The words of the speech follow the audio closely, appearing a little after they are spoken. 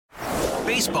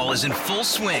Baseball is in full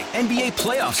swing. NBA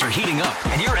playoffs are heating up,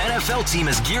 and your NFL team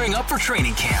is gearing up for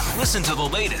training camp. Listen to the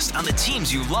latest on the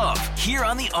teams you love here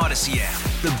on the Odyssey app.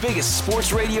 The biggest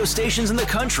sports radio stations in the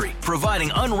country,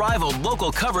 providing unrivaled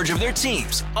local coverage of their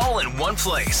teams, all in one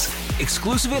place.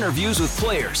 Exclusive interviews with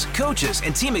players, coaches,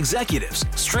 and team executives,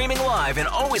 streaming live and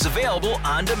always available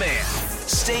on demand.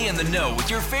 Stay in the know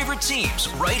with your favorite teams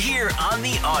right here on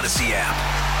the Odyssey app.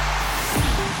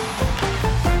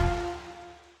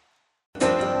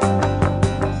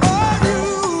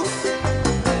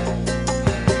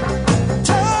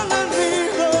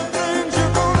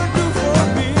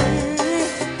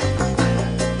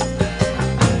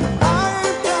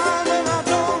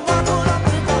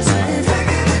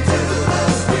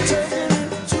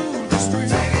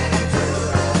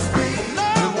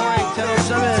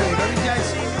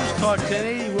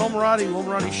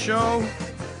 Marotti Show.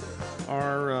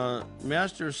 Our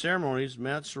master of ceremonies,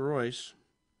 Matt Sorois,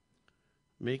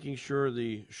 making sure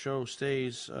the show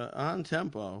stays on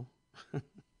tempo.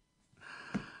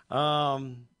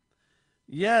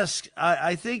 Yes,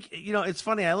 I think, it's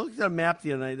funny. I looked at a map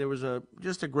the other night. There was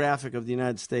just a graphic of the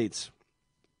United States.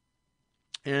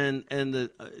 And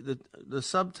the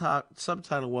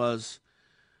subtitle was,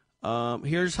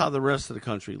 here's how the rest of the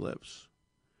country lives.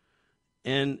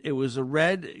 And it was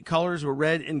colors were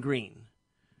red and green.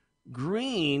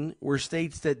 Green were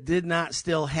states that did not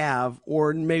still have,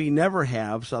 or maybe never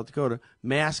have, South Dakota,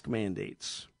 mask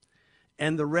mandates.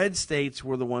 And the red states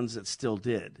were the ones that still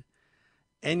did.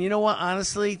 And you know what,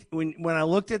 honestly, when I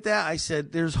looked at that, I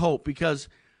said, there's hope, because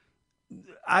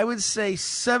I would say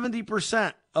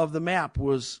 70% of the map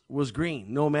was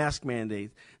green, no mask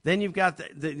mandate. Then you've got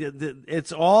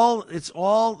it's all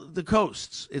the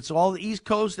coasts. It's all the East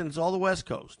Coast and it's all the West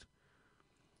Coast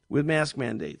with mask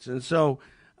mandates. And so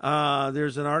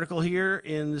there's an article here,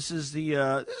 and this is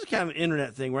kind of an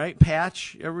internet thing, right?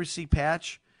 Patch. Ever see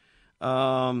Patch?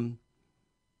 This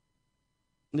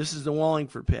is the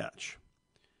Wallingford Patch.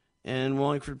 And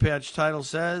Wallingford Patch title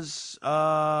says,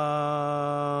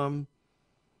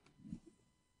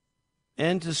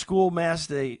 end to school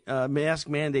mask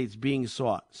mandates being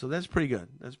sought. So that's pretty good.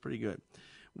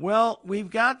 Well, we've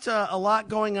got a lot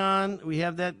going on. We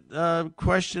have that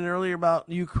question earlier about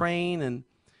Ukraine and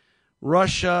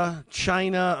Russia,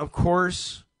 China, of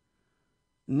course,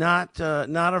 not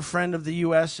a friend of the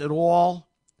U.S. at all.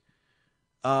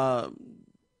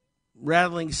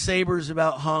 Rattling sabers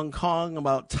about Hong Kong,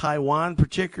 about Taiwan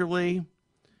particularly.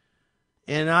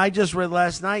 And I just read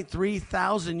last night,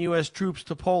 3,000 U.S. troops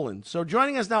to Poland. So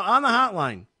joining us now on the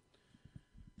hotline,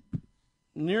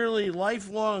 nearly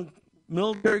lifelong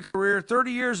military career,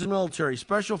 30 years in military,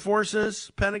 Special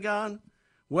Forces, Pentagon,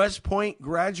 West Point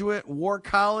graduate, War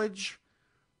College,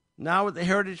 now with the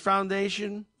Heritage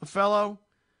Foundation, a fellow,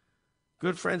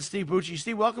 good friend Steve Bucci.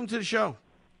 Steve, welcome to the show.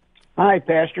 Hi,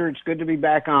 Pastor. It's good to be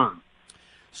back on.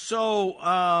 So,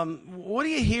 what are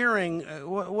you hearing?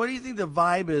 What do you think the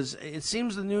vibe is? It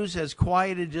seems the news has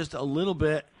quieted just a little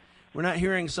bit. We're not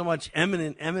hearing so much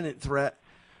imminent threat.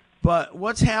 But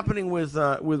what's happening with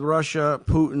Russia,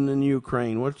 Putin, and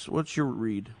Ukraine? What's your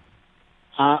read?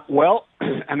 Well,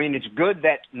 I mean, it's good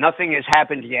that nothing has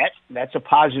happened yet. That's a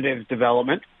positive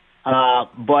development.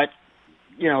 But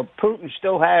Putin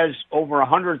still has over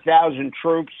 100,000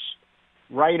 troops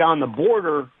right on the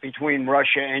border between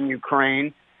Russia and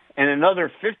Ukraine, and another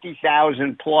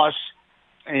 50,000 plus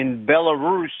in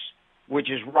Belarus, which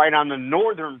is right on the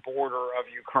northern border of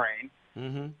Ukraine.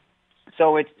 Mm-hmm.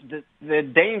 So the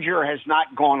danger has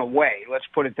not gone away. Let's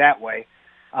put it that way.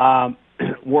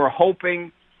 We're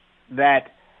hoping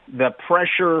that the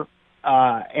pressure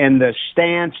and the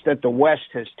stance that the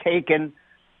West has taken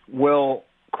will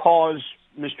cause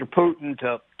Mr. Putin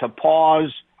to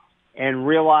pause and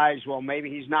realize, well, maybe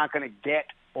he's not going to get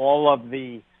all of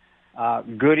the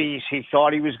goodies he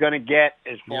thought he was going to get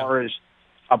as far as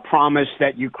a promise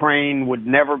that Ukraine would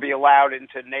never be allowed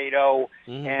into NATO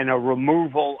and a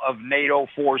removal of NATO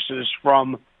forces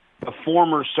from the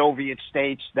former Soviet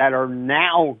states that are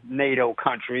now NATO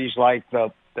countries, like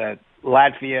the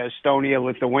Latvia, Estonia,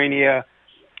 Lithuania,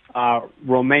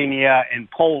 Romania,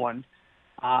 and Poland.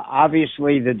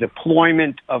 Obviously, the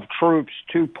deployment of troops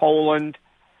to Poland,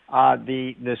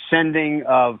 the sending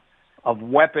of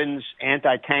weapons,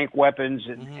 anti-tank weapons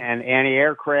and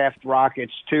anti-aircraft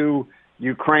rockets to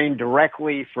Ukraine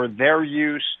directly for their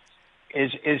use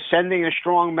is sending a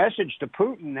strong message to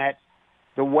Putin that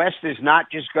the West is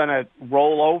not just going to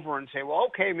roll over and say, well,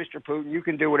 okay, Mr. Putin, you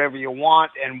can do whatever you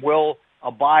want and we'll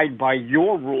abide by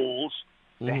your rules.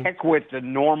 The heck with the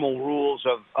normal rules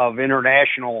of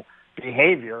international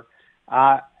behavior.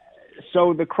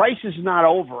 so the crisis is not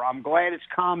over. I'm glad it's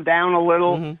calmed down a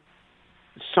little. Mm-hmm.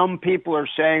 Some people are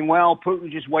saying, well,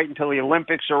 Putin just wait until the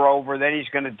Olympics are over, then he's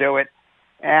going to do it.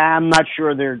 I'm not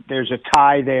sure there's a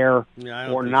tie there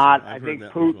or not. I think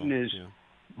Putin is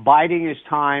biding his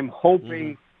time,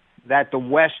 hoping that the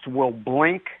West will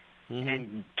blink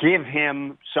and give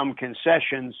him some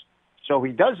concessions so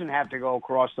he doesn't have to go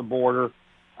across the border.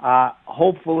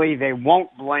 Hopefully they won't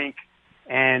blink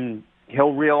and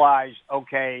he'll realize,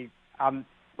 okay,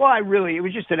 it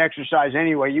was just an exercise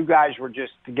anyway. You guys were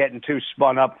just getting too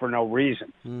spun up for no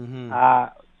reason. Mm-hmm.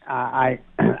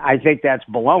 I think that's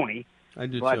baloney. I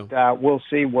do too. But we'll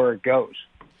see where it goes.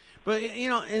 But,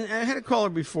 and I had a caller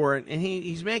before, and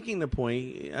he's making the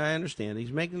point, I understand,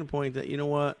 he's making the point that, you know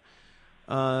what,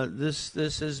 this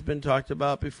has been talked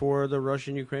about before, the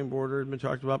Russian-Ukraine border has been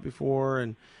talked about before,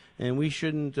 and we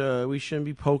shouldn't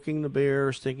be poking the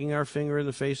bear, sticking our finger in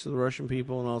the face of the Russian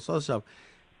people and all this other stuff.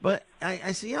 But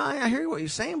I see, I hear what you're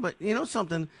saying, but you know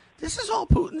something, this is all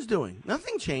Putin's doing.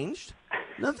 Nothing changed.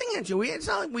 Nothing had changed. It's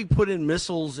not like we put in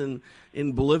missiles in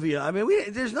Bolivia. I mean,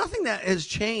 there's nothing that has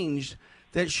changed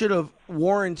that should have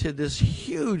warranted this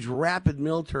huge, rapid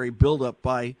military buildup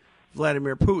by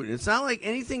Vladimir Putin. It's not like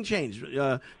anything changed.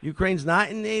 Ukraine's not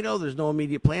in NATO. There's no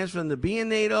immediate plans for them to be in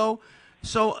NATO.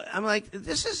 So I'm like,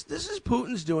 this is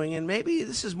Putin's doing, and maybe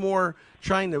this is more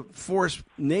trying to force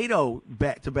NATO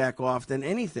to back off than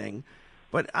anything.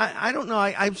 But I don't know.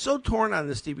 I'm so torn on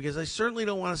this, Steve, because I certainly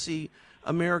don't want to see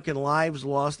American lives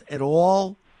lost at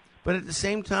all. But at the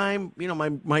same time,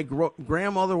 my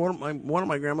grandmother, one of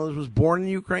my grandmothers was born in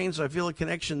Ukraine, so I feel a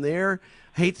connection there.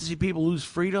 I hate to see people lose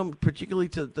freedom, particularly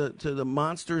to the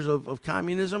monsters of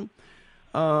communism.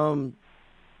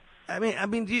 I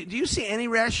mean, do you see any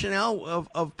rationale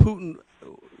of Putin?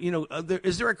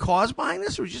 Is there a cause behind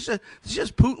this, or is it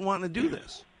just Putin wanting to do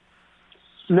this?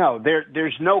 No,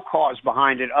 there's no cause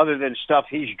behind it other than stuff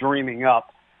he's dreaming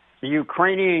up. The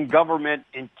Ukrainian government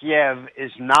in Kiev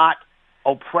is not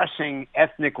oppressing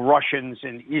ethnic Russians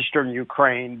in eastern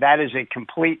Ukraine. That is a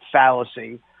complete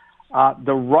fallacy.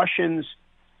 The Russians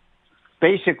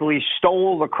basically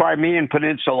stole the Crimean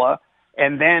Peninsula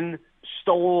and then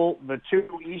stole the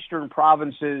two eastern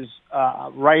provinces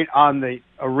right on the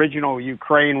original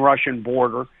Ukraine-Russian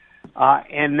border.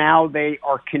 And now they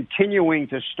are continuing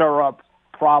to stir up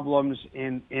problems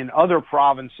in other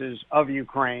provinces of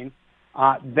Ukraine.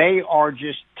 They are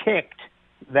just ticked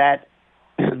that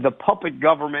the puppet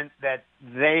government that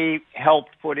they helped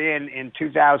put in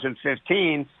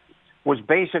 2015 was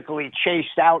basically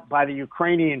chased out by the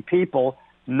Ukrainian people,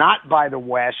 not by the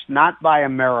West, not by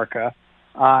America.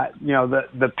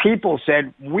 The people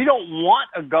said, we don't want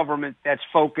a government that's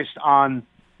focused on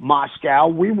Moscow.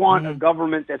 We want a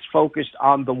government that's focused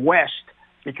on the West,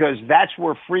 because that's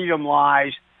where freedom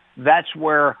lies. That's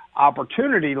where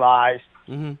opportunity lies.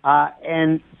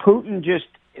 And Putin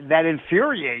that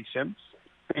infuriates him,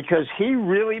 because he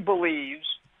really believes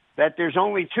that there's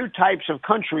only two types of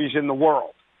countries in the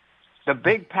world. The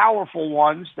big, powerful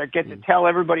ones that get to tell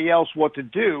everybody else what to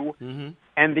do,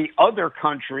 and the other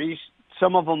countries,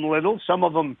 some of them little, some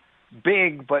of them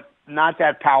big, but not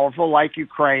that powerful, like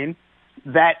Ukraine,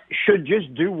 that should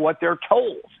just do what they're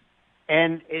told.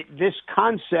 And this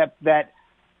concept that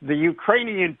the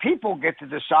Ukrainian people get to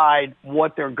decide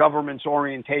what their government's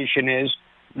orientation is,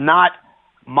 not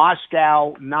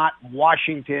Moscow, not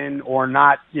Washington, or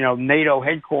not, NATO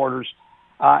headquarters,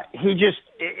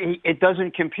 it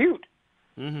doesn't compute.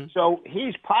 So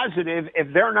he's positive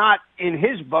if they're not in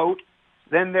his boat,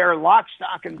 then they're lock,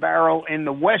 stock, and barrel in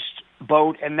the West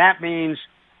boat, and that means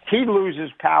he loses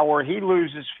power, he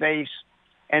loses face,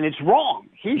 and it's wrong.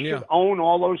 He should own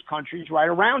all those countries right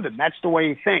around him. That's the way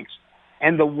he thinks.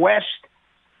 And the West,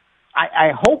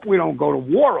 I hope we don't go to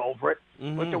war over it,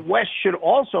 but the West should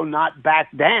also not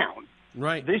back down.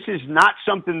 Right. This is not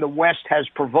something the West has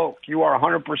provoked. You are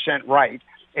 100% right.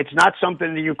 It's not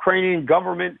something the Ukrainian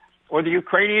government or the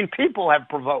Ukrainian people have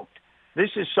provoked. This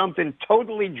is something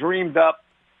totally dreamed up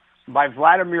by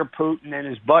Vladimir Putin and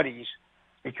his buddies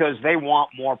because they want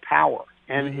more power.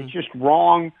 And it's just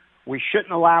wrong. We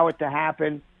shouldn't allow it to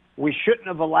happen. We shouldn't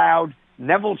have allowed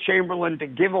Neville Chamberlain to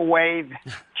give away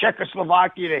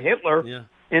Czechoslovakia to Hitler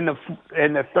in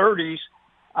the 30s.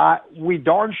 We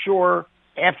darn sure,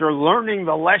 after learning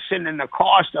the lesson and the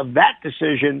cost of that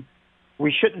decision,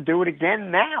 we shouldn't do it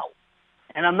again now.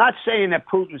 And I'm not saying that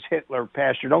Putin's Hitler,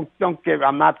 Pastor.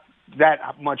 I'm not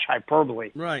that much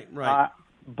hyperbole. Right.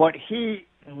 But he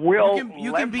will.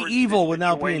 You can be evil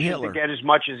without being Hitler. To get as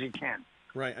much as he can.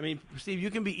 Right. I mean, Steve, you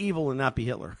can be evil and not be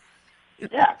Hitler.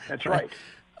 Yeah, that's right.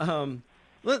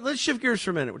 Let's shift gears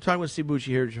for a minute. We're talking with Steve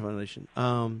Bucci, Heritage Foundation.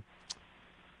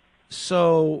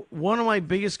 So one of my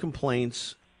biggest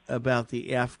complaints about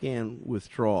the Afghan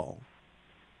withdrawal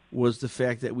was the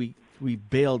fact that we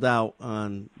bailed out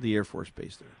on the Air Force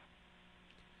base there.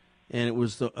 And it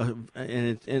was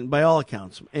and by all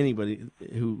accounts, anybody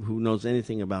who knows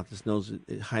anything about this knows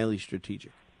it's highly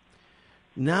strategic.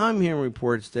 Now I'm hearing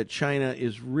reports that China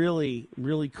is really,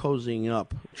 really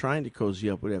trying to cozy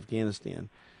up with Afghanistan.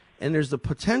 And there's the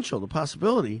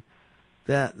possibility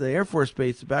that the Air Force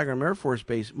base, the Bagram Air Force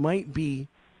Base, might be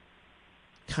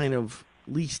kind of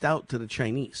leased out to the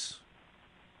Chinese.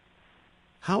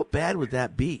 How bad would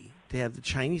that be to have the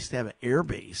Chinese to have an air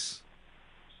base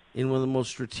in one of the most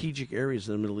strategic areas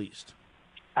in the Middle East?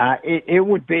 It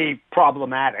would be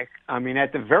problematic. I mean,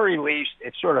 at the very least,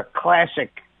 it's sort of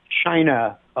classic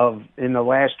China in the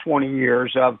last 20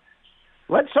 years of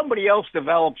let somebody else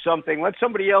develop something, let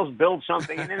somebody else build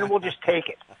something, and then we'll just take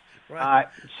it. Right.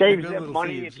 It saves them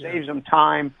money, it saves them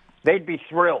time. They'd be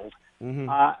thrilled. Mm-hmm.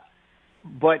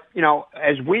 But,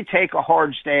 as we take a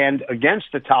hard stand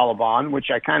against the Taliban, which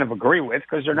I kind of agree with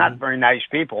because they're not very nice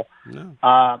people,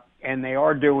 No. And they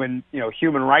are doing,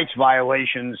 human rights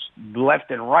violations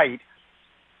left and right,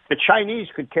 the Chinese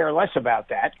could care less about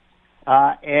that.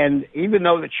 And even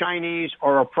though the Chinese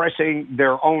are oppressing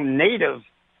their own native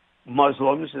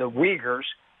Muslims, the Uyghurs,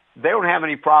 they don't have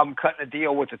any problem cutting a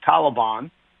deal with the Taliban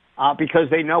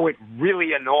because they know it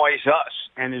really annoys us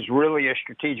and is really a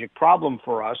strategic problem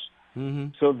for us. Mm-hmm.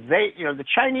 So the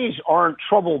Chinese aren't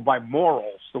troubled by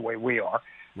morals the way we are.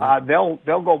 They'll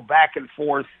go back and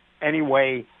forth any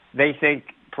way they think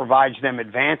provides them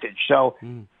advantage. So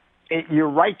you're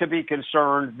right to be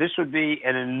concerned. This would be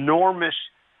an enormous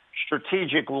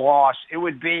strategic loss. It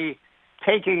would be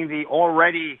taking the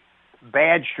already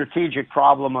bad strategic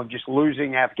problem of just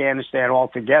losing Afghanistan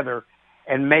altogether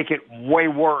and make it way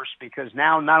worse because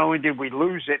now not only did we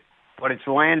lose it, but it's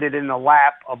landed in the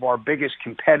lap of our biggest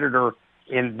competitor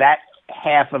in that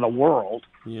half of the world.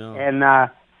 Yeah.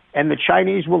 And the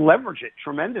Chinese will leverage it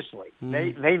tremendously.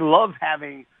 Mm-hmm. They love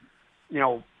having,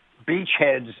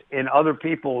 beachheads in other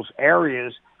people's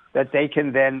areas that they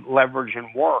can then leverage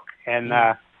and work. And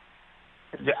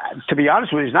to be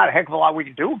honest with you, there's not a heck of a lot we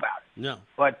can do about it. No.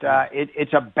 But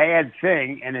it's a bad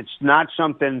thing, and it's not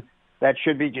something that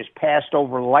should be just passed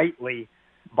over lightly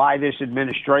by this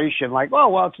administration. Like, oh,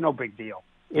 well, it's no big deal.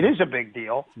 It is a big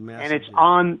deal, and it's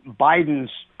on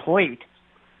Biden's plate.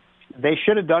 They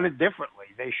should have done it differently.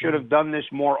 They should have done this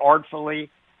more artfully,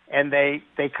 and they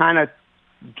kind of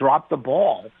dropped the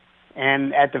ball.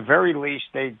 And at the very least,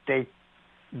 they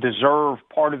deserve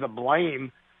part of the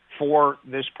blame for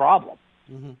this problem.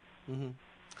 Mm-hmm. Mm-hmm.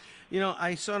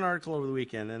 I saw an article over the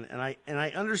weekend, and I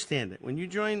understand it. When you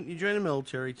join the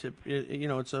military,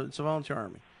 it's a volunteer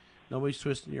army. Nobody's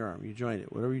twisting your arm. You joined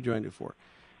it, whatever you joined it for.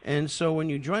 And so when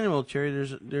you join the military,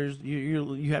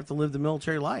 you have to live the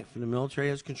military life, and the military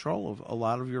has control of a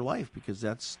lot of your life because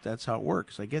that's how it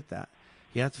works. I get that.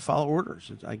 You have to follow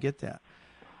orders. I get that.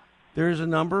 There's a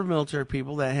number of military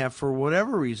people that have, for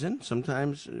whatever reason,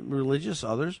 sometimes religious,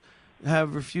 others,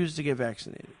 have refused to get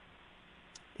vaccinated.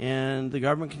 And the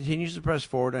government continues to press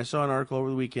forward. I saw an article over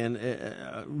the weekend.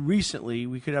 Recently,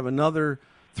 we could have another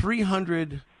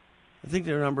 300, I think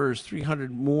their number is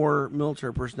 300 more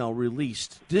military personnel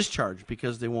discharged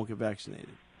because they won't get vaccinated.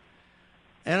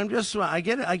 And I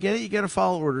get it, you got to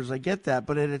follow orders, I get that.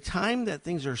 But at a time that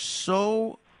things are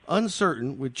so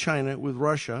uncertain with China, with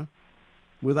Russia,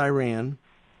 with Iran,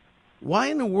 why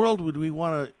in the world would we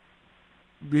want to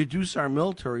reduce our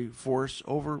military force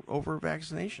over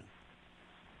vaccination?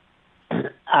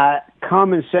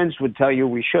 Common sense would tell you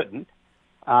we shouldn't.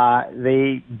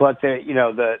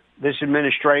 This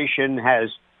administration has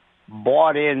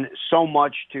bought in so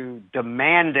much to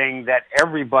demanding that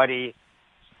everybody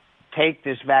take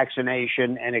this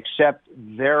vaccination and accept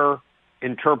their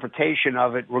interpretation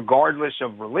of it, regardless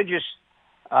of religious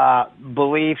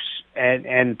beliefs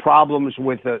and problems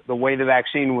with the way the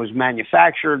vaccine was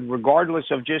manufactured,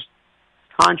 regardless of just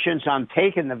conscience on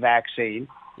taking the vaccine.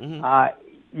 Mm-hmm.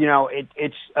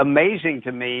 It's amazing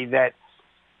to me that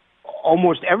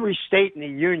almost every state in the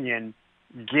union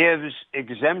gives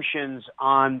exemptions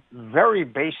on very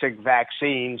basic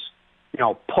vaccines,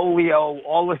 polio,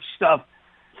 all this stuff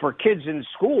for kids in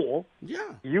school. Yeah.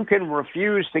 You can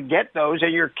refuse to get those,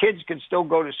 and your kids can still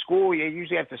go to school. You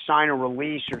usually have to sign a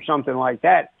release or something like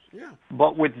that. Yeah.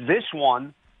 But with this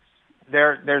one,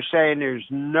 they're saying there's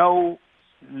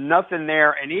nothing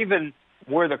there, and even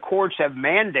where the courts have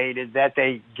mandated that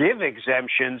they give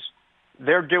exemptions,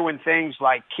 they're doing things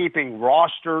like keeping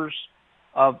rosters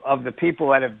of the people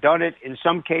that have done it, in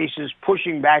some cases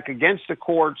pushing back against the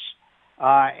courts.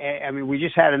 We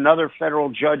just had another federal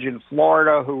judge in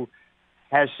Florida who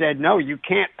has said, no, you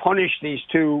can't punish these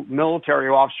two military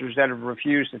officers that have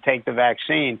refused to take the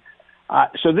vaccine.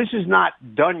 So this is not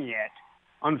done yet.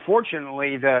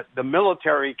 Unfortunately, the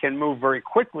military can move very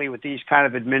quickly with these kind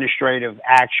of administrative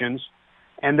actions,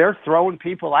 and they're throwing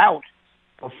people out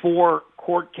before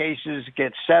court cases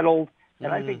get settled,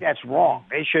 and I think that's wrong.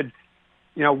 They should,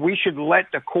 we should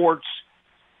let the courts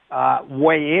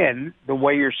weigh in the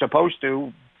way you're supposed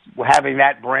to, having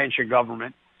that branch of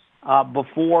government,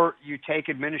 before you take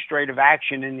administrative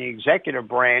action in the executive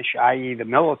branch, i.e. the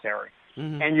military.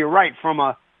 Mm-hmm. And you're right, from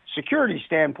a security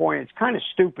standpoint, it's kind of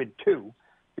stupid too,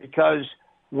 because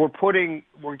we're getting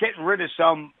rid of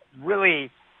some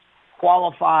really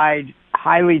qualified,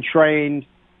 highly trained,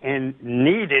 and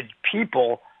needed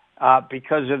people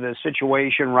because of the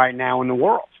situation right now in the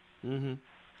world. Mm-hmm.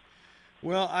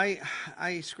 Well,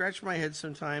 I scratch my head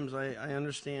sometimes. I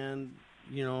understand,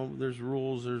 there's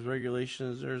rules, there's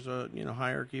regulations, there's a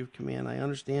hierarchy of command. I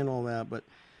understand all that, but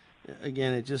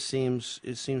again, it seems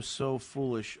so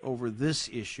foolish over this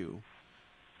issue.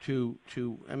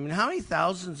 I mean, how many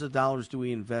thousands of dollars do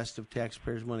we invest of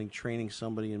taxpayers' money training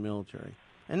somebody in military,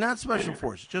 and not special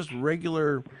forces, just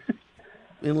regular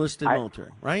enlisted military,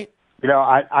 right?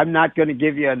 I'm not going to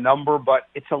give you a number, but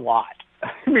it's a lot.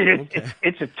 I mean,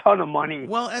 it's a ton of money.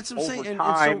 Well, that's what I'm saying.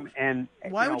 Time, and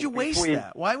why would you waste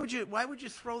that? Why would you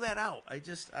throw that out? I don't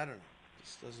know.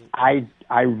 This doesn't.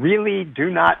 I really do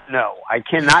not know. I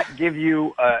cannot give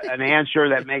you an answer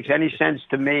that makes any sense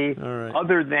to me,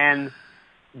 other than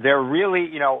they're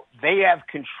really, they have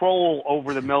control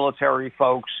over the military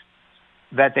folks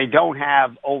that they don't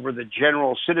have over the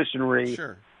general citizenry.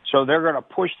 Sure. So they're going to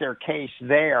push their case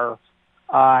there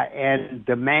and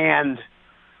demand,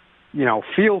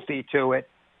 fealty to it.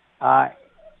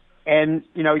 And,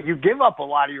 you give up a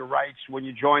lot of your rights when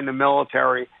you join the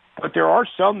military, but there are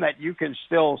some that you can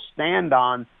still stand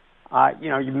on.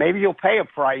 Maybe you'll pay a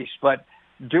price, but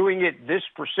doing it this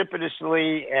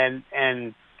precipitously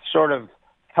and sort of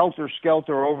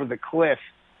helter-skelter over the cliff,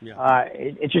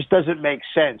 it just doesn't make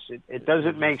sense. It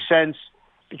doesn't make sense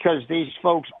because these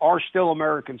folks are still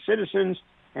American citizens,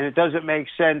 and it doesn't make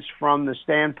sense from the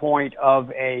standpoint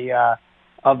of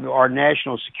of our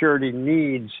national security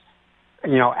needs,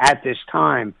 at this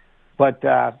time. But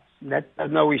that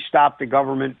doesn't always stop the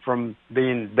government from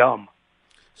being dumb.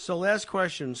 So last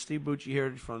question, Steve Bucci,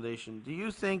 Heritage Foundation. Do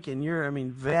you think in your,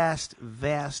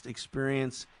 vast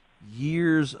experience,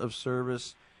 years of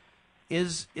service,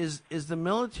 is the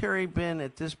military been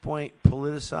at this point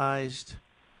politicized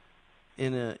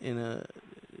in a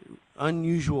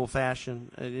unusual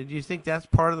fashion? Do you think that's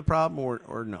part of the problem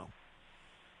or no?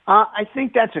 I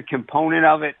think that's a component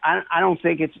of it. I don't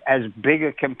think it's as big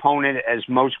a component as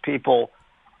most people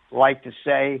like to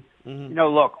say. Mm-hmm.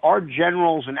 Look, our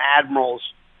generals and admirals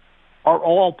are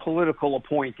all political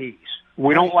appointees.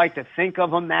 We don't like to think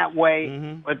of them that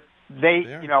way, but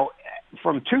they,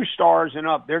 from 2 stars and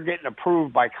up, they're getting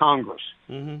approved by Congress.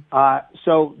 Mm-hmm.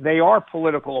 So they are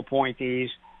political appointees.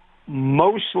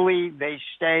 Mostly they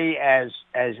stay as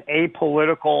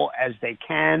apolitical as they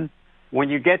can. When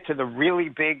you get to the really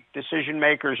big decision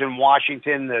makers in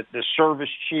Washington, the service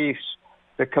chiefs,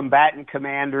 the combatant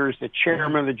commanders, the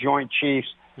chairman of the Joint Chiefs,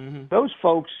 those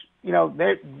folks,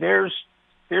 there's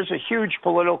a huge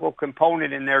political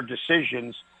component in their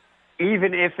decisions,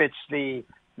 even if it's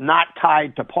not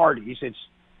tied to parties. It's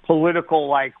political,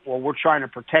 like, well, we're trying to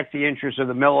protect the interests of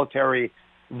the military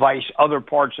vice other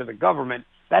parts of the government.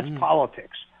 That's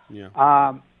politics.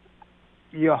 Yeah.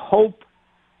 You hope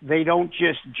they don't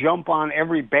just jump on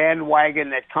every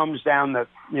bandwagon that comes down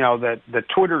the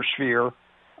Twitter sphere,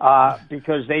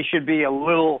 because they should be a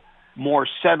little more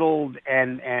settled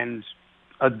and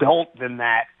adult than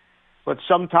that. But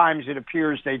sometimes it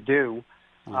appears they do.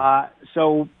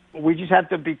 So we just have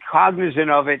to be cognizant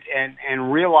of it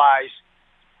and realize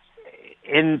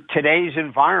in today's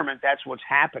environment that's what's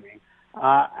happening.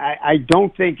 I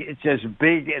don't think it's as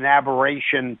big an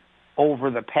aberration over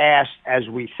the past as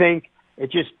we think.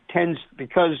 It just tends,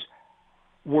 because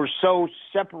we're so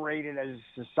separated as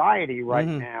a society right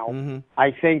now,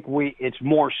 I think it's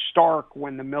more stark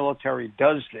when the military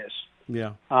does this.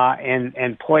 Yeah.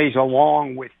 And plays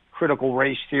along with critical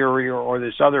race theory or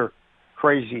this other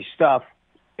crazy stuff.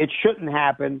 It shouldn't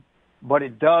happen, but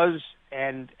it does,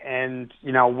 and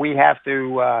we have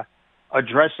to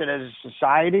address it as a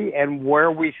society, and where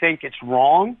we think it's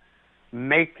wrong,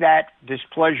 make that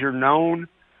displeasure known,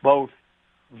 both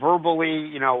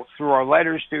verbally, through our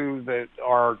letters to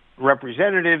our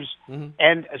representatives,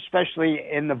 and especially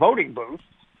in the voting booth.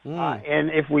 And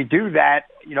if we do that,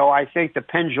 I think the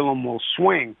pendulum will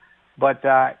swing. But,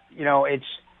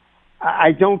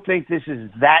 I don't think this is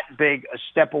that big a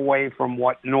step away from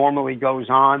what normally goes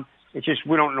on. It's just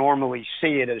we don't normally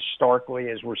see it as starkly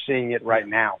as we're seeing it right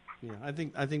now. Yeah, I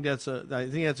think that's a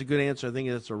good answer. I think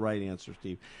that's a right answer,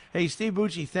 Steve. Hey, Steve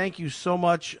Bucci, thank you so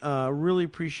much. Really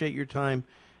appreciate your time,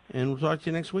 and we'll talk to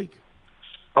you next week.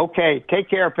 Okay, take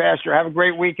care, Pastor. Have a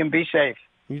great week and be safe.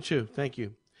 You too. Thank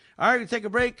you. All right, we take a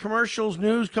break. Commercials,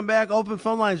 news, come back. Open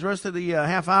phone lines rest of the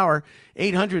half hour.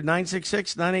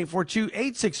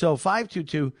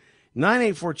 800-966-9842,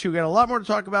 860-522-9842. Got a lot more to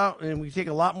talk about, and we take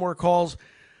a lot more calls.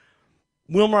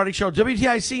 Will Marotti Show,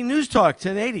 WTIC News Talk,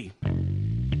 1080.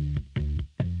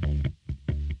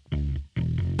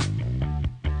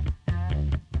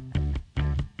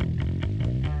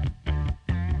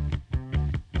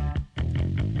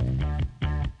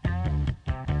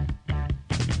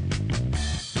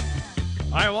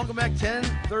 All right, welcome back,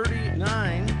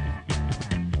 10:39.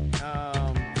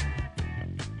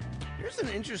 Here's an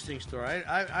interesting story.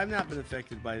 I've not been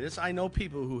affected by this. I know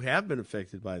people who have been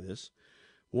affected by this.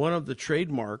 One of the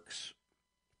trademark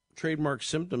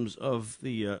symptoms of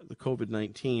the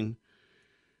COVID-19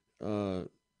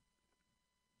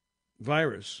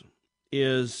 virus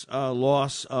is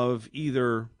loss of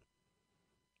either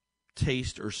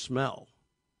taste or smell,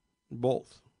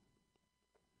 both.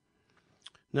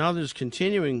 Now there's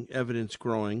continuing evidence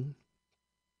growing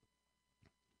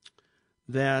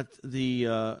that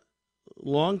the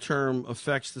long-term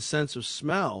affects the sense of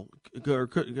smell, or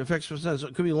affects the sense.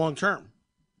 It could be long-term.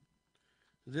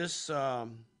 This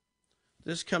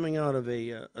coming out of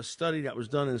a study that was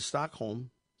done in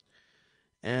Stockholm,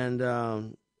 and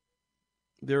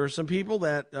there are some people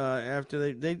that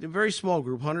after they a very small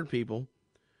group, 100 people,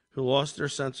 who lost their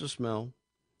sense of smell.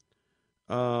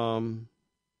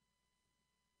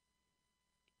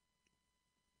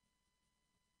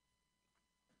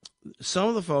 Some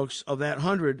of the folks of that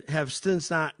 100 have since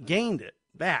not gained it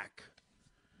back.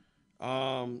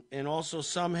 And also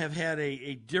some have had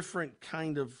a different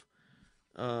kind of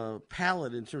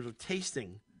palate in terms of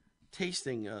tasting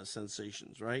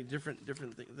sensations, right? Different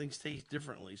things taste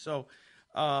differently. So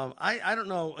I don't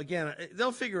know. Again,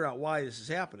 they'll figure out why this is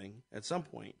happening at some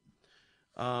point.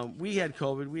 We had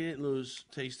COVID. We didn't lose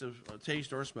taste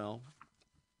or smell.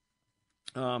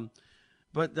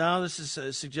 But now this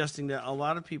is suggesting that a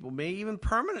lot of people may even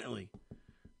permanently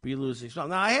be losing smell.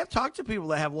 Now, I have talked to people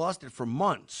that have lost it for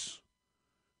months.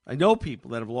 I know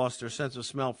people that have lost their sense of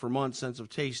smell for months, sense of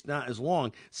taste not as long.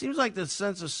 It seems like the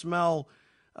sense of smell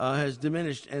has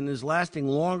diminished and is lasting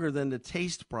longer than the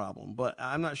taste problem. But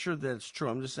I'm not sure that it's true.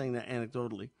 I'm just saying that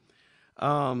anecdotally.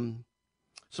 So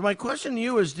my question to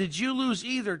you is, did you lose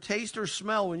either taste or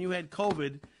smell when you had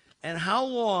COVID? And how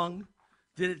long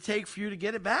did it take for you to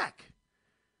get it back?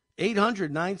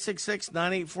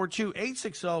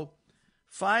 800-966-9842,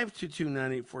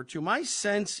 860-522-9842. My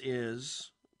sense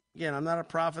is, again, I'm not a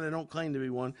prophet. I don't claim to be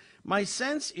one. My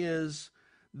sense is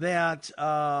that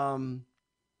COVID's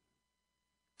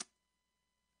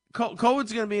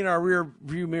going to be in our rear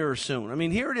view mirror soon. I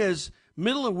mean, here it is,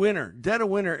 middle of winter, dead of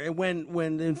winter,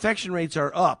 when the infection rates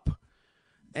are up.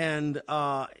 And,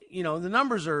 the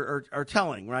numbers are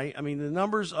telling, right? I mean, the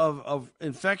numbers of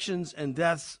infections and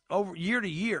deaths over year to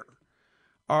year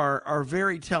are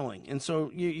very telling. And so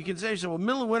you can say, well,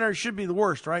 middle of winter should be the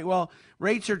worst, right? Well,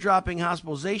 rates are dropping,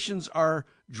 hospitalizations are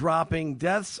dropping,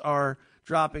 deaths are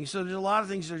dropping. So there's a lot of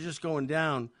things that are just going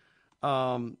down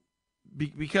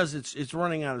because it's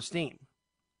running out of steam.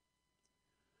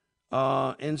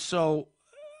 And so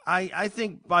I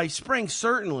think by spring,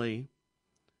 certainly,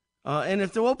 and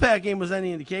if the Wolfpack game was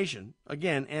any indication,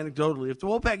 again, anecdotally, if the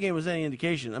Wolfpack game was any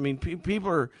indication, I mean,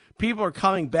 people are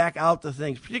coming back out to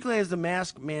things, particularly as the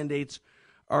mask mandates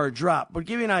are dropped. But to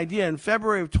give you an idea, in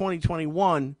February of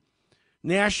 2021,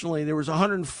 nationally, there was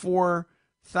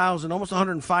 104,000, almost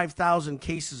 105,000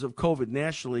 cases of COVID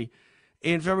nationally.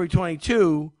 In February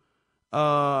 22,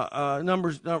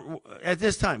 numbers at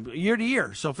this time, year to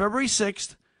year. So February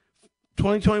 6th,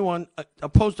 2021,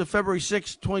 opposed to February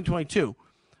 6th, 2022.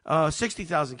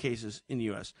 60,000 cases in the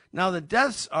U.S. Now,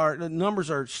 the numbers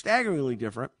are staggeringly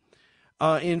different.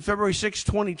 In February 6,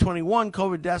 2021,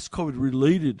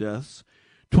 COVID-related deaths,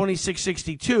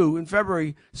 2,662. In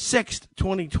February 6,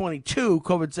 2022,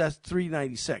 COVID deaths,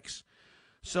 396.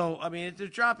 So, I mean, they're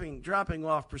dropping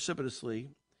off precipitously,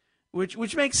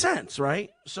 which makes sense,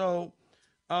 right? So,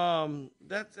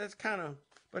 that's kind of.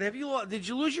 But did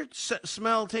you lose your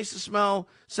smell, taste of smell,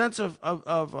 sense of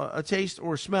a taste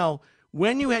or smell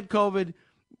when you had COVID,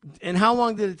 and how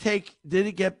long did it take? Did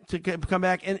it get to come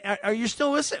back? And are you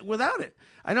still without it?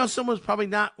 I know someone's probably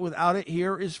not without it.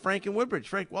 Here is Frank in Woodbridge.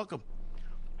 Frank, welcome.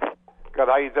 Good.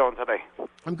 How you doing today?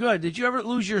 I'm good. Did you ever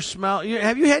lose your smell?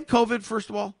 Have you had COVID, first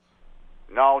of all?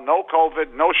 No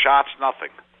COVID, no shots, nothing.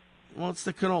 Well, it's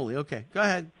the cannoli. Okay, go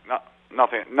ahead. No,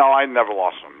 nothing. No, I never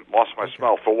lost my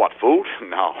smell. For what, food?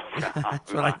 No.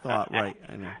 That's what I thought, right.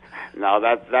 I know. No,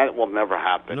 that will never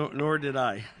happen. No, nor did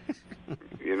I.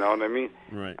 You know what I mean?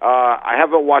 Right. I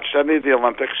haven't watched any of the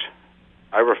Olympics.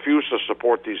 I refuse to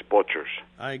support these butchers.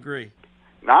 I agree.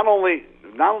 Not only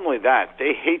that,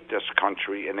 they hate this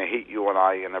country and they hate you and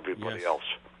I and everybody else.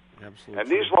 Absolutely. And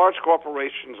these large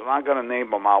corporations, and I'm going to name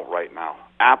them out right now: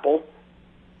 Apple,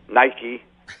 Nike,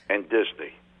 and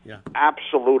Disney. Yeah.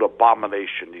 Absolute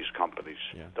abomination, these companies.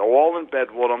 Yeah. They're all in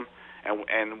bed with them,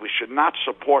 and we should not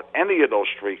support any of those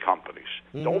three companies.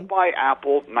 Mm-hmm. Don't buy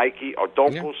Apple, Nike, or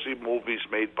don't go see movies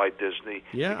made by Disney.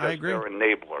 Yeah, because I agree. They're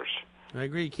enablers. I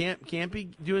agree. You can't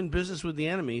be doing business with the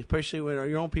enemy, especially when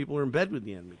your own people are in bed with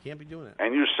the enemy. Can't be doing that.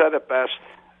 And you said it best,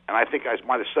 and I think I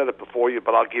might have said it before you,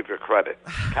 but I'll give you credit.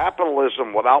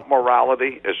 Capitalism without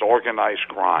morality is organized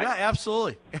crime. Yeah,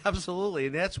 absolutely. Absolutely.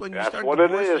 And that's when you start what it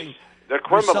divorcing is. They're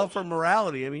criminals. yourself from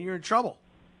morality. I mean, you're in trouble.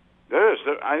 There is.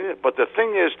 But the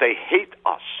thing is, they hate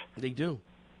us. They do.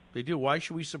 They do. Why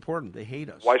should we support them? They hate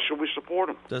us. Why should we support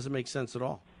them? Doesn't make sense at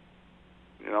all.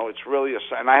 You know, it's really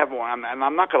and I have one, and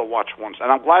I'm not going to watch one.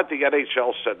 And I'm glad the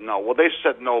NHL said no. Well, they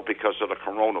said no because of the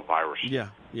coronavirus.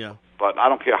 Yeah. But I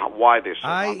don't care why they said.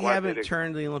 I haven't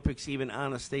turned the Olympics even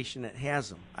on a station that has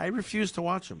them. I refuse to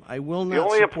watch them. I will not. The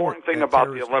only support important thing that about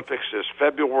the terrorist Olympics is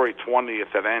February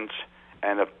 20th it ends,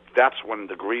 and if that's when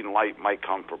the green light might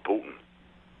come for Putin.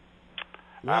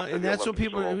 Well, and that's what Olympics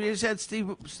people. are over. We just had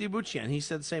Steve Buchan. He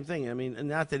said the same thing. I mean,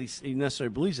 not that he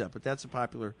necessarily believes that, but that's a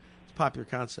popular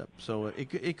concept. So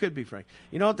it could be, Frank.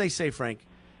 You know what they say, Frank?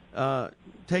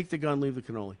 Take the gun, leave the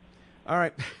cannoli. All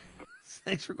right.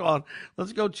 Thanks for calling.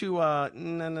 Let's go to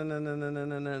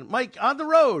Mike on the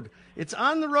road. It's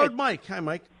on the road, Mike. Hi,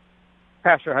 Mike.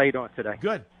 Pastor, how you doing today?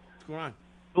 Good. What's going on?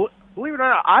 Believe it or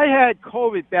not, I had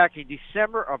COVID back in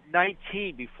December of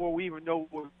 19 before we even know.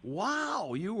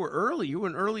 Wow, you were early. You were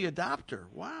an early adopter.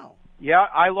 Wow. Yeah,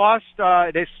 I lost.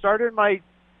 They started in my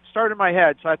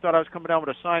head, so I thought I was coming down with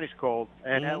a sinus cold,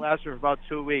 and that lasted for about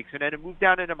 2 weeks, and then it moved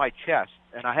down into my chest,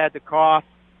 and I had to cough.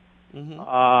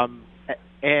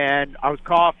 And I was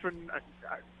coughing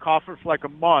for like a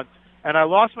month, and I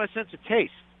lost my sense of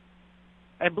taste.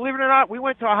 And believe it or not, we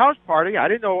went to a house party. I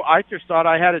didn't know. I just thought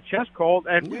I had a chest cold,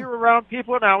 and we were around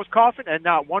people, and I was coughing, and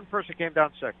not one person came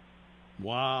down sick.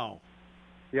 Wow.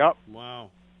 Yep.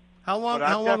 Wow. How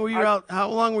long were you out? How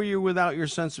long were you without your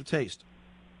sense of taste?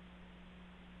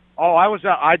 Oh,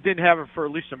 I didn't have it for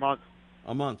at least a month.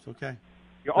 A month. Okay.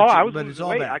 I was but it's losing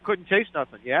all weight. back. I couldn't taste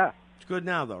nothing. Yeah. It's good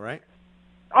now, though, right?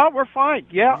 Oh, we're fine.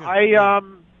 Yeah, Okay.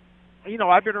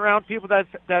 I've been around people that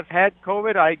had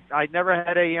COVID. I never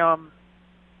had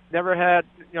never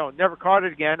caught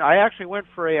it again. I actually went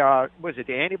for the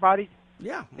antibody?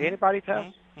 Yeah. The antibody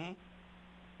test? Mm-hmm.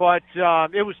 But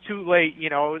it was too late.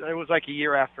 It was like a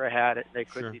year after I had it. They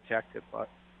couldn't detect it. But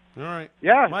all right.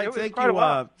 Yeah. Mike, thank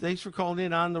you. Thanks for calling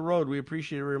in on the road. We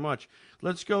appreciate it very much.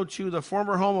 Let's go to the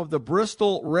former home of the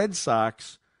Bristol Red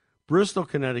Sox, Bristol,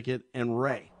 Connecticut, and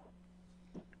Ray.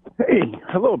 Hey,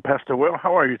 hello, Pastor Will.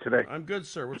 How are you today? I'm good,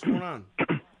 sir. What's going on?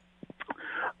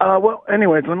 Well,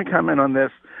 anyways, let me comment on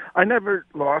this. I never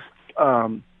lost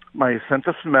my sense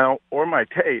of smell or my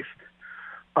taste.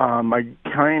 I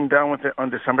came down with it on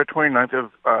December 29th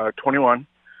of 21.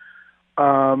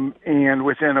 And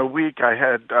within a week, I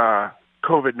had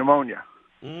COVID pneumonia,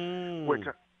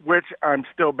 which I'm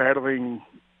still battling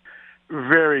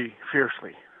very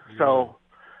fiercely. So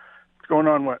it's going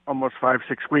on, almost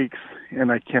 5-6 weeks,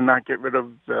 and I cannot get rid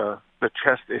of the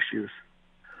chest issues.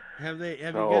 Have you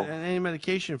got any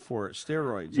medication for it?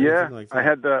 Steroids? Yeah, like that? I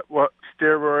had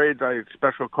steroids. I had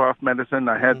special cough medicine.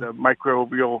 I had the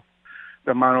monoclonal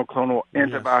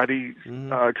antibody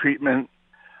treatment.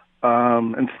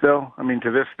 And still, I mean,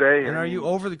 to this day. And are you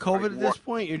over the COVID at this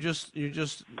point? You're just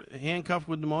handcuffed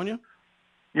with pneumonia?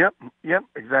 Yep,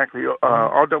 exactly.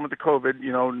 All done with the COVID.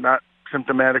 Not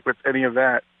symptomatic with any of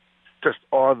that. Just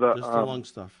all the lung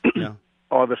stuff. Yeah.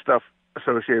 All the stuff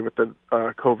associated with the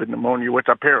COVID pneumonia, which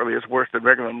apparently is worse than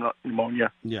regular pneumonia.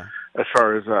 Yeah. As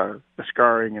far as the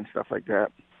scarring and stuff like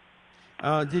that.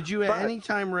 Did you at any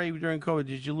time, Ray, during COVID,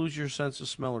 did you lose your sense of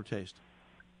smell or taste?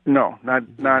 No, not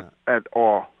at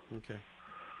all. Okay.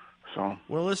 So.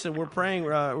 Well, listen, we're praying.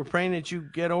 We're praying that you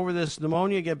get over this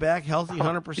pneumonia, get back healthy,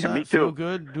 100%, yeah, me too. feel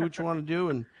good, do what you want to do,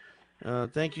 and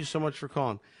thank you so much for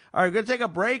calling. All right, we're going to take a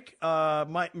break.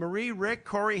 Marie, Rick,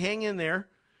 Corey, hang in there.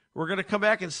 We're going to come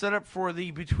back and set up for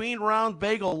the Between Round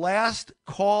Bagel last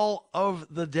call of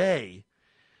the day.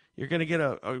 You're going to get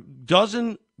a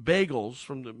dozen bagels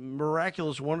from the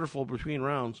miraculous, wonderful Between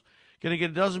Rounds. Going to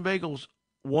get a dozen bagels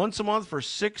once a month for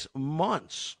 6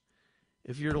 months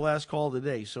if you're the last call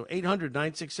today. So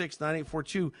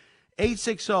 800-966-9842,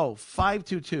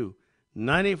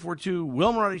 860-522-9842.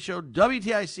 Will Marotti Show,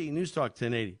 WTIC News Talk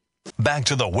 1080. Back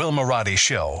to the Will Marotti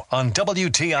Show on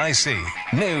WTIC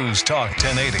News Talk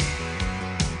 1080.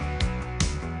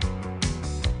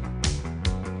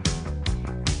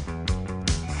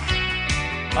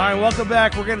 All right, welcome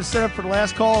back. We're going to set up for the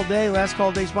last call day. Last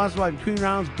call day sponsored by Between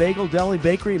Rounds Bagel Deli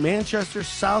Bakery, Manchester,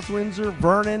 South Windsor,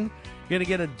 Vernon. You're going to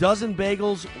get a dozen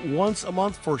bagels once a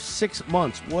month for 6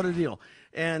 months. What a deal.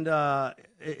 And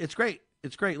it's great.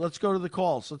 It's great. Let's go to the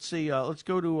calls. Let's see. Let's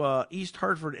go to East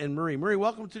Hartford and Marie. Marie,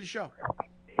 welcome to the show.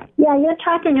 Yeah, you're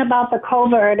talking about the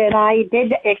COVID, and I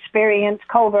did experience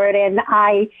COVID, and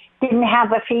I didn't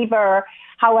have a fever.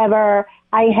 However,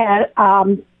 I had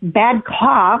bad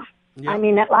cough. Yep. I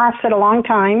mean, it lasted a long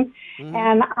time. Mm-hmm.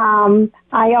 And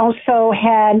I also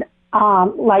had,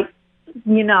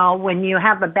 when you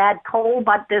have a bad cold,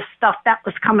 but this stuff that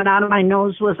was coming out of my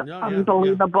nose was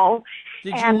unbelievable.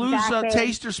 Yeah. Did you lose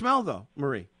taste or smell, though,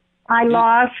 Marie? I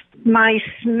lost my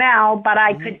smell, but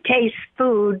I could taste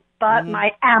food, but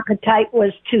my appetite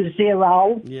was to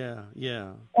zero. Yeah.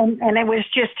 And it was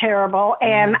just terrible.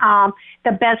 And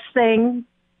the best thing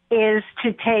is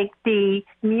to take the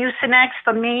Mucinex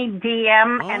for me,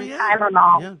 DM, and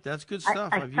Tylenol. Yeah, that's good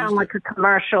stuff. I sound like a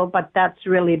commercial, but that's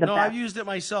really the best. No, I've used it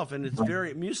myself, and it's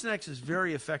Mucinex is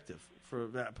very effective for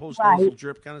that post-nasal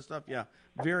drip kind of stuff. Yeah,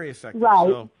 very effective. Right.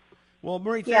 So, well,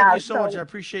 Marie, thank you so much. I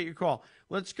appreciate your call.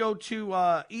 Let's go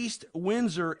to East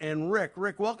Windsor and Rick.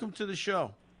 Rick, welcome to the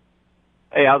show.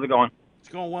 Hey, how's it going? It's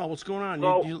going well. What's going on?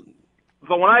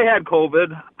 So when I had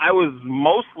COVID, I was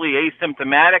mostly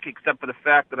asymptomatic, except for the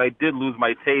fact that I did lose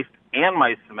my taste and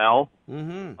my smell.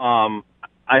 Mm-hmm.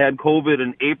 I had COVID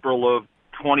in April of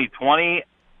 2020.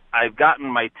 I've gotten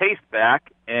my taste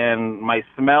back, and my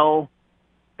smell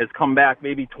has come back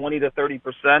maybe 20 to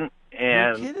 30%.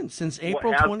 And you're kidding? Since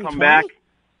April 2020? Come back.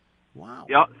 Wow.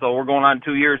 Yeah, so we're going on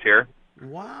 2 years here.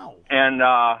 Wow. And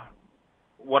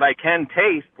what I can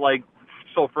taste,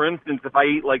 so, for instance, if I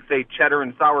eat, say, cheddar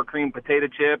and sour cream potato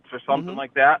chips or something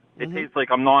like that, it tastes like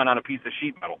I'm gnawing on a piece of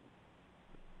sheet metal.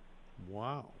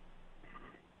 Wow.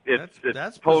 That's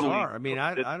totally bizarre. I mean,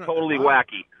 I don't, totally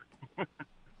wacky.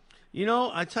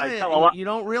 I tell you, you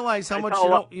don't realize how much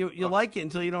you like it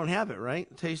until you don't have it,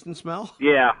 right? Taste and smell?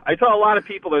 Yeah. I tell a lot of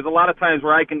people there's a lot of times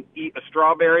where I can eat a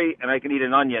strawberry and I can eat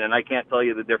an onion, and I can't tell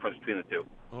you the difference between the two.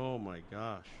 Oh, my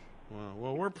gosh. Wow.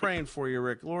 Well, we're praying for you,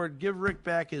 Rick. Lord, give Rick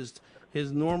back his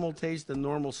normal taste and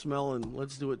normal smell, and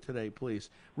let's do it today, please.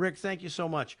 Rick, thank you so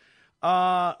much.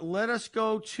 Let us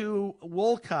go to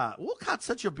Wolcott. Wolcott's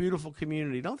such a beautiful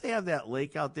community. Don't they have that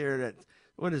lake out there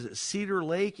what is it, Cedar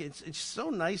Lake? It's so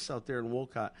nice out there in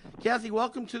Wolcott. Kathy,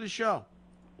 welcome to the show.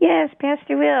 Yes,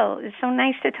 Pastor Will. It's so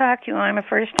nice to talk to you. I'm a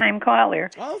first-time caller.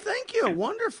 Oh, thank you.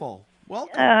 Wonderful.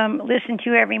 Welcome. Listen to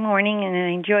you every morning, and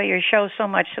I enjoy your show so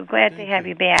much. So glad to have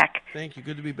you back. Thank you.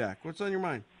 Good to be back. What's on your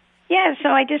mind? Yeah, so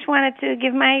I just wanted to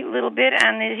give my little bit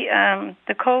on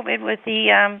the COVID with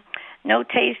the no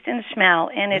taste and smell,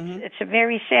 and it's a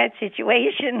very sad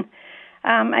situation.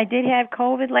 I did have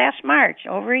COVID last March,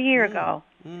 over a year ago,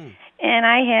 and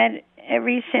I had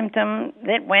every symptom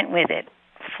that went with it,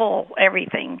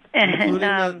 everything.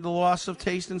 Including the loss of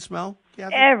taste and smell,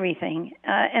 Kathy? Everything.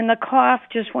 And the cough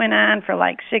just went on for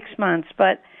 6 months,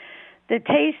 but the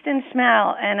taste and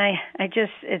smell, and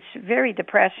it's very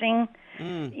depressing.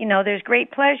 There's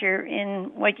great pleasure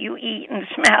in what you eat and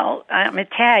smell. I'm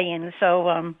Italian,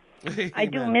 so I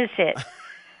do miss it.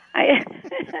 I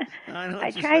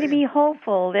try to be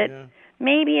hopeful that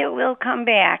maybe it will come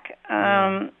back.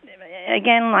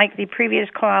 Again, like the previous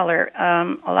caller,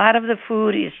 a lot of the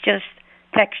food is just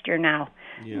texture now.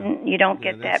 Yeah. You don't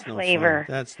get that flavor.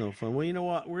 That's no fun. Well, you know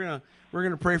what? We're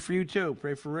gonna pray for you too.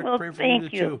 Pray for Rick. Well, pray for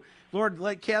thank you too. Lord,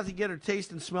 let Kathy get her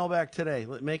taste and smell back today.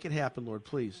 Make it happen, Lord,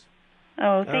 please.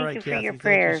 Oh, thank you for Kathy, your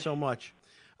prayers. Thank you so much.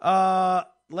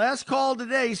 Last call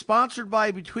today, sponsored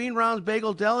by Between Rounds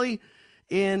Bagel Deli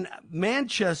in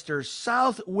Manchester,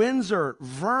 South Windsor,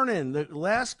 Vernon. The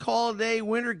last call today,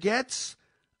 winner gets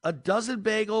a dozen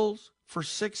bagels for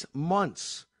 6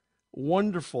 months.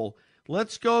 Wonderful.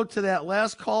 Let's go to that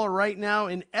last caller right now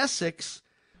in Essex.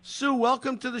 Sue,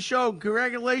 welcome to the show.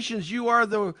 Congratulations. You are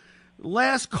the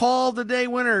last call today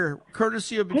winner,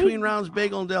 courtesy of Between Rounds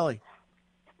Bagel and Deli.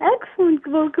 Excellent.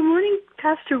 Well, good morning,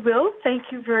 Pastor Will.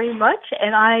 Thank you very much.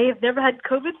 And I have never had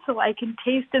COVID, so I can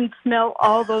taste and smell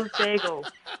all those bagels.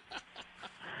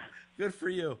 Good for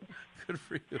you. Good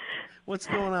for you. What's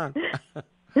going on?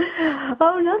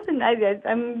 Oh, nothing.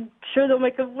 I'm sure they'll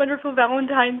make a wonderful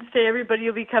Valentine's Day. Everybody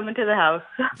will be coming to the house.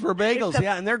 For bagels,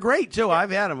 yeah, and they're great, too.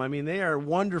 I've had them. I mean, they are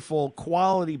wonderful,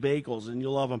 quality bagels, and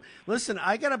you'll love them. Listen,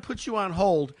 I got to put you on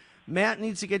hold. Matt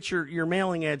needs to get your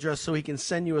mailing address so he can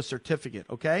send you a certificate,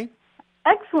 okay?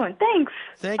 Excellent. Thanks.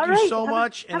 Thank you so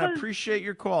much, and I appreciate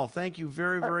your call. Thank you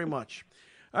very, very much.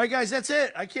 All right, guys, that's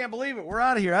it. I can't believe it. We're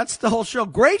out of here. That's the whole show.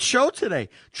 Great show today.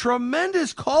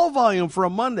 Tremendous call volume for a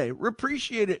Monday. We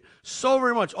appreciate it so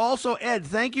very much. Also, Ed,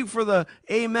 thank you for the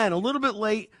amen. A little bit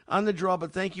late on the draw,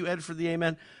 but thank you, Ed, for the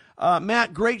amen.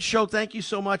 Matt, great show. Thank you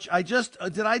so much. I just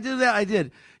did I do that? I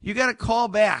did. You got to call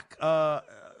back.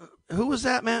 Who was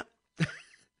that, Matt?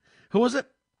 Who was it?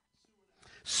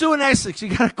 Sue in Essex.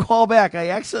 You got to call back. I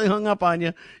actually hung up on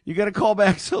you. You got to call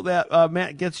back so that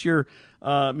Matt gets your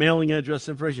mailing address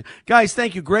information. Guys,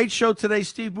 thank you. Great show today.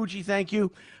 Steve Bucci, thank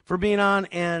you for being on.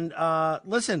 And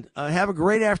listen, have a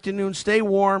great afternoon. Stay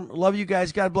warm. Love you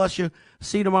guys. God bless you.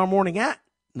 See you tomorrow morning at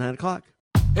 9 o'clock.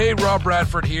 Hey, Rob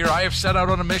Bradford here. I have set out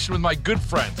on a mission with my good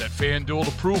friends at FanDuel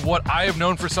to prove what I have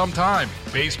known for some time.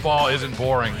 Baseball isn't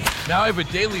boring. Now I have a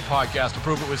daily podcast to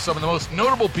prove it with some of the most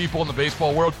notable people in the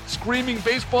baseball world, screaming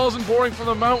baseball isn't boring from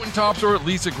the mountaintops, or at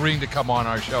least agreeing to come on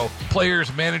our show.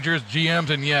 Players, managers, GMs,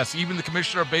 and yes, even the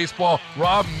commissioner of baseball,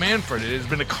 Rob Manfred. It has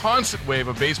been a constant wave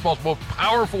of baseball's most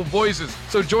powerful voices.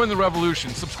 So join the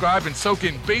revolution. Subscribe and soak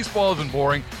in Baseball Isn't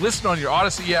Boring. Listen on your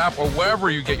Odyssey app or wherever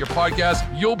you get your podcasts.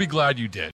 You'll be glad you did.